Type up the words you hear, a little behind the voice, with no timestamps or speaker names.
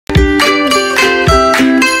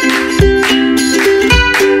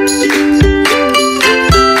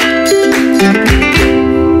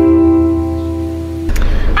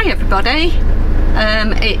today.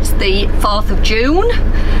 It's the 4th of June.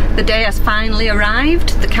 The day has finally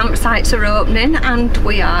arrived, the campsites are opening, and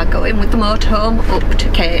we are going with the motorhome up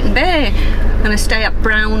to Cayton Bay. I'm going to stay at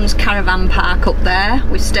Brown's Caravan Park up there.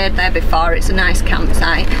 We've stayed there before, it's a nice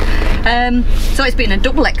campsite. So it's been a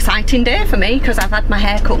double exciting day for me because I've had my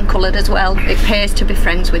hair cut and coloured as well. It pays to be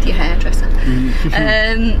friends with your hairdresser.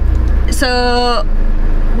 So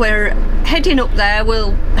we're heading up there.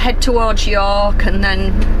 We'll head towards York and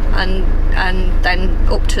then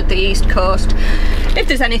up to the east coast. If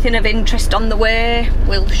there's anything of interest on the way,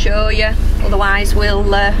 we'll show you. Otherwise,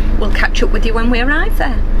 we'll catch up with you when we arrive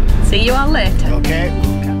there. See you all later. Okay.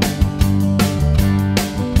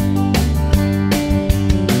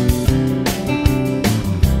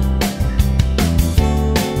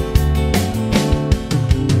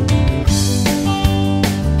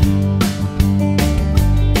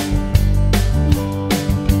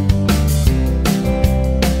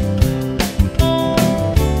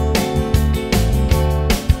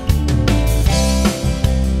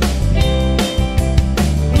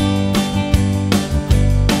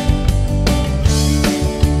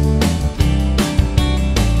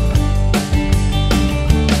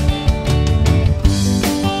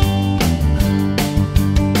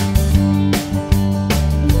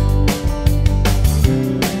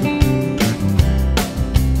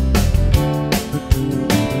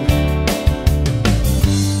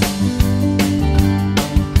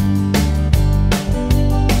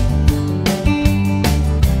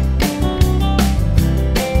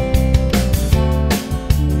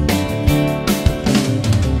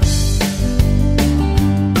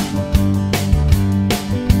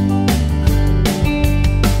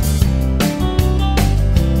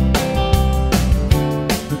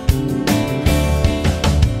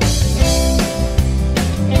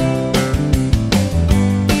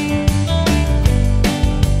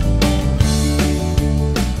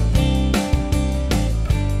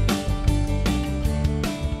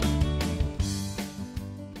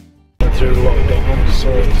 Through lockdown, so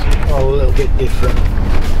it's all a little bit different.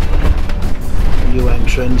 New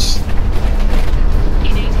entrance.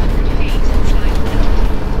 In 800 feet,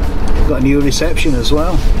 slightly. Got a new reception as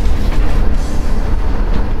well.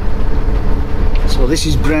 So this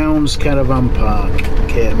is Brown's Caravan Park,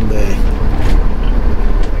 Cayton Bay.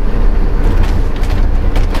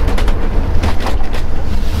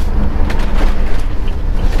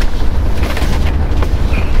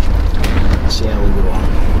 See how we go on.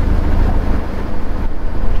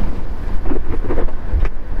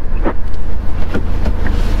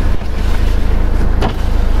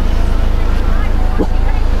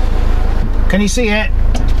 Can you see it?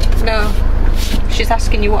 No, she's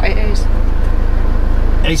asking you what it is.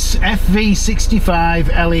 It's FV65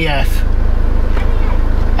 LEF.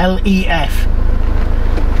 LEF.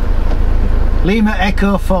 Lima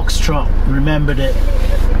Echo Foxtrot. Remembered it.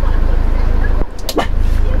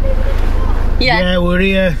 Yeah, we were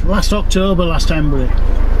here last October, last time we were here.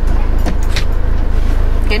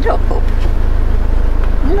 Get up, pup.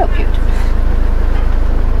 Look, beautiful.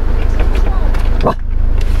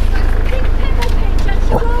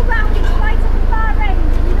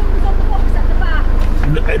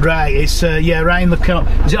 Right, it's yeah, right in the corner.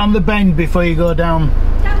 Is it on the bend before you go down?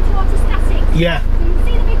 Down towards the statics. Yeah. So you can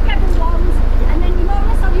see the big pebble ones, and then you more or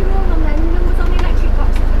less have your own on them, and the numbers on the electric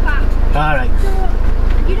box at the back. Alright. So,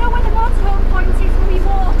 you know where the motorhome point is where you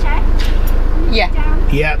water? Yeah. Down?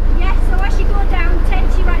 Yeah. Yeah, so as you go down,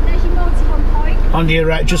 takes you right, there's your motorhome point. On your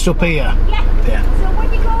right, just up here? Yeah. Yeah. So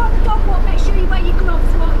when you go on the dog walk, make sure you wear your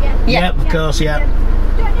gloves, won't you? Yeah. Yep, of course, yeah.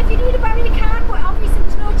 Don't know if you need a barrier card, but obviously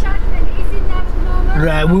there's no charge for it, it is in there at the moment.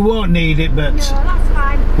 Right, we won't need it, but No, that's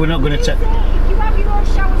fine. we're not going to take... If you have your own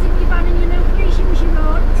showers in your van and you know please use your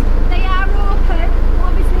own, they are open.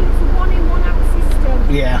 Obviously it's a one-in, one-out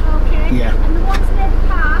system. Yeah. Okay. Yeah. And the ones near the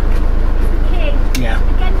park is the king. Yeah.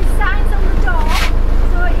 Again, the signs on the door.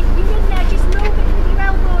 So if you're in there, just move it with your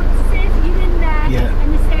elbow to say that you're in there. Yeah. And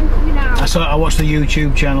the same coming out. I watched the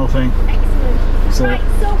YouTube channel thing. Excellent. So, right.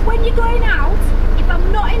 So when you're going out, if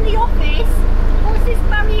I'm not in the office, what's this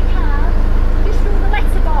barrier card? Just through the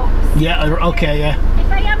letterbox. yeah, okay, yeah.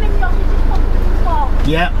 If I am in the office, just pop it in the box.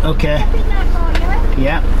 Yeah, okay. Pop it there for you.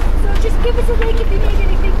 Yeah. So just give us a ring if you need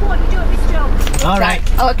anything, what you don't disturb. Alright.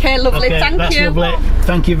 Okay, lovely. Okay, Thank that's you. lovely.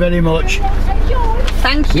 Thank you very much. Enjoy.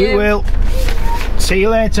 Thank you. We will. See you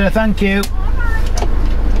later, thank you.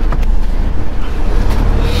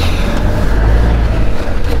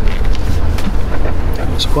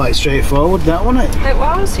 It's quite straightforward, that, wasn't it? It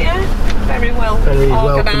was, yeah. Very well Very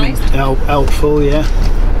organised. welcoming, helpful, yeah.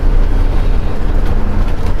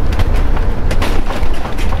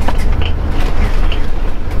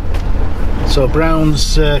 So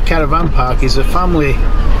Brown's Caravan Park is a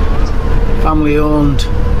family-owned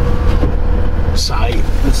site.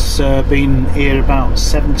 It's been here about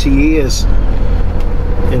 70 years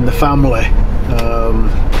in the family.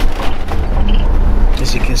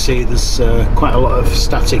 As you can see, there's quite a lot of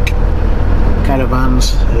static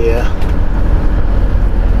caravans here.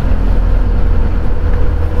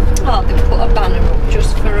 Oh, they put a banner up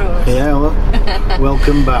just for us. Yeah, well,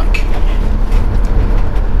 welcome back.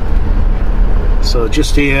 So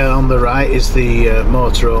just here on the right is the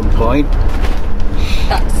motorhome point.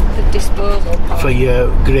 That's the disposal point. For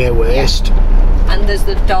your grey waste. Yeah. And there's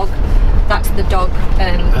the dog. That's the dog.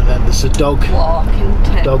 And then there's a dog walk.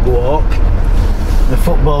 Dog walk. The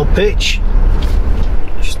football pitch.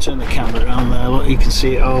 Just turn the camera around there. Look, you can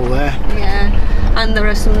see it all there. Yeah. And there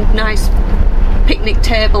are some nice picnic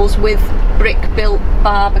tables with brick-built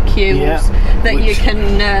barbecues that you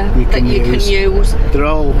can use. They're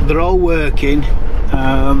all working.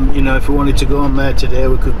 You know, if we wanted to go on there today,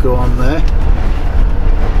 we could go on there.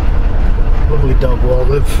 Lovely dog walk.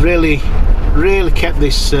 They've really kept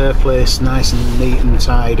this place nice and neat and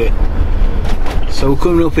tidy. So we're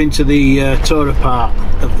coming up into the Torah part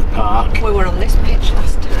of the park. We were on this pitch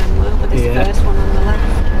last time, weren't we? This first one on the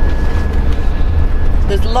left.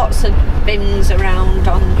 There's lots of bins around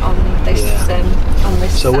on this on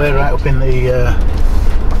this So side. we're right up in the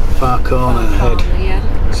far corner ahead. Yeah.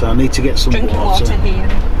 So I need to get some drinking water here.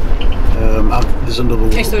 There's another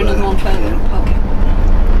one. Is there another one further? Yeah.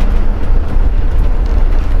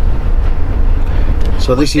 Okay.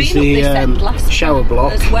 So this is the shower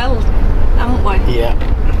block as well, haven't we? Yeah.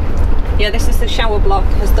 Yeah, this is the shower block,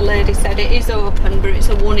 as the lady said. It is open, but it's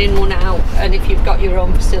a one in, one out, and if you've got your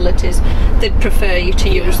own facilities, they'd prefer you to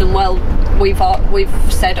use them. Well, we've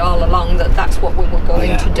said all along that that's what we were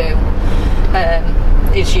going to do,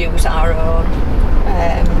 is use our own.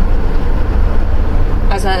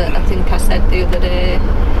 As I think I said the other day,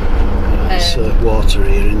 it's water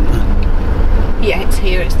here, isn't there? Yeah, it's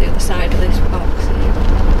here. It's the other side of this box here.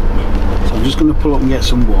 So I'm just going to pull up and get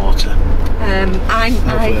some water. I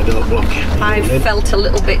felt a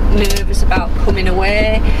little bit nervous about coming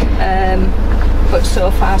away, but so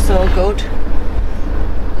far so good.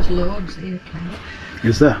 There's loads here, Ken.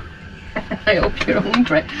 Is there? I hope you're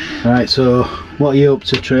hungry. Right, so what are you up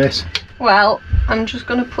to, Trace? Well, I'm just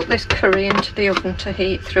going to put this curry into the oven to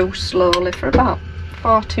heat through slowly for about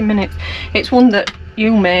 40 minutes. It's one that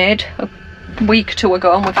you made a week or two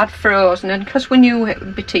ago and we've had frozen, and because we knew it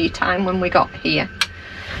would be tea time when we got here,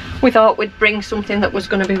 we thought we'd bring something that was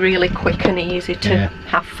going to be really quick and easy to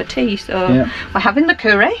have for tea. So we're having the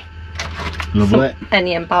curry. Lovely. Some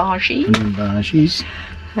onion bhaji.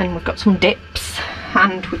 And we've got some dips,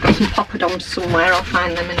 and we've got some poppadoms somewhere. I'll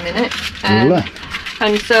find them in a minute.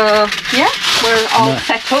 And so, yeah, we're all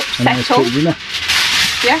set up. Dinner.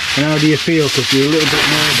 Yeah. And how do you feel? Because you're a little bit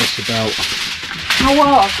nervous about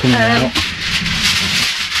coming out.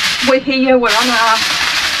 We're here, we're on our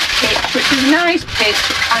pitch, which is a nice pitch,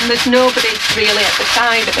 and there's nobody really at the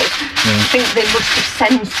side of us. I think they must have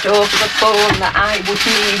sensed over the phone that I would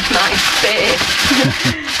need my space.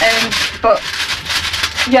 But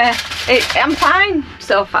yeah, I'm fine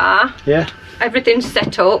so far. Yeah. Everything's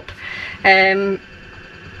set up. I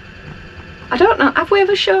don't know, have we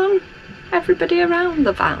ever shown everybody around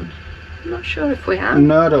the van? I'm not sure if we have.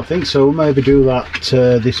 No, I don't think so. We'll maybe do that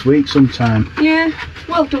this week sometime. Yeah,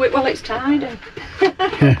 we'll do it while it's tidy.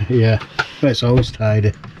 Yeah, well, it's always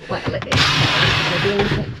tidy. Well, it is.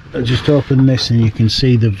 I'll just open this and you can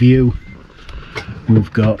see the view.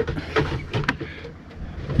 We've got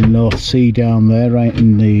the North Sea down there, right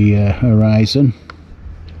in the horizon.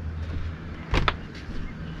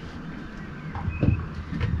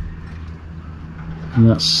 And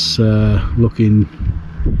that's looking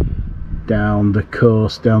down the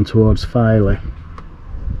coast, down towards Filey.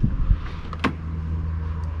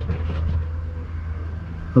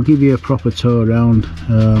 I'll give you a proper tour around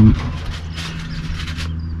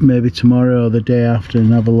maybe tomorrow or the day after,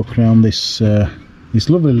 and have a look around this this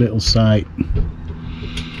lovely little site.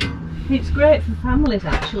 It's great for families,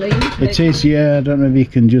 actually, isn't it? It is, yeah. I don't know if you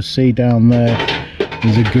can just see down there,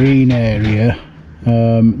 there's a green area.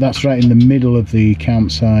 That's right in the middle of the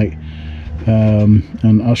campsite,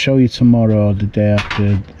 and I'll show you tomorrow or the day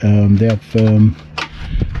after. They have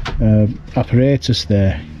apparatus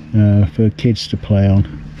there for kids to play on.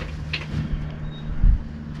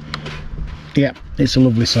 Yeah, it's a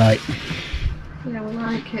lovely site. Yeah, we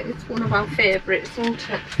like it. It's one of our favourites, isn't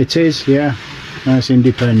it? It is, yeah. Nice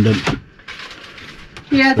independent.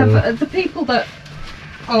 Yeah, so the people that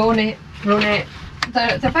own it, run it,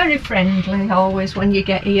 they're very friendly always when you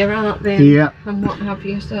get here, aren't they? Yeah. And what have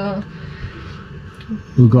you, so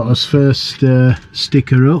who got us first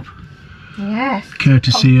sticker up, Yes.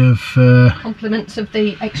 courtesy of Compliments of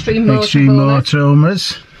the Extreme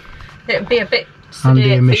Motorhomes. It'd be a bit Andy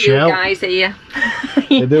sedate and for Michelle. you guys here.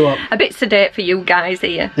 They do what? A bit sedate for you guys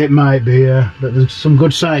here. It might be, but there's some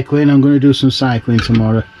good cycling. I'm going to do some cycling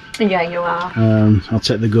tomorrow. Yeah, you are. I'll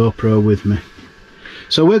take the GoPro with me.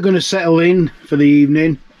 So we're going to settle in for the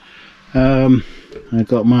evening. I've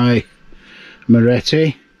got my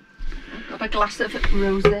Moretti. Got a glass of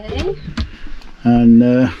rosé. And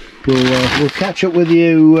we'll catch up with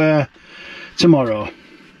you tomorrow.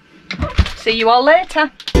 See you all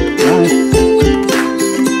later. Bye.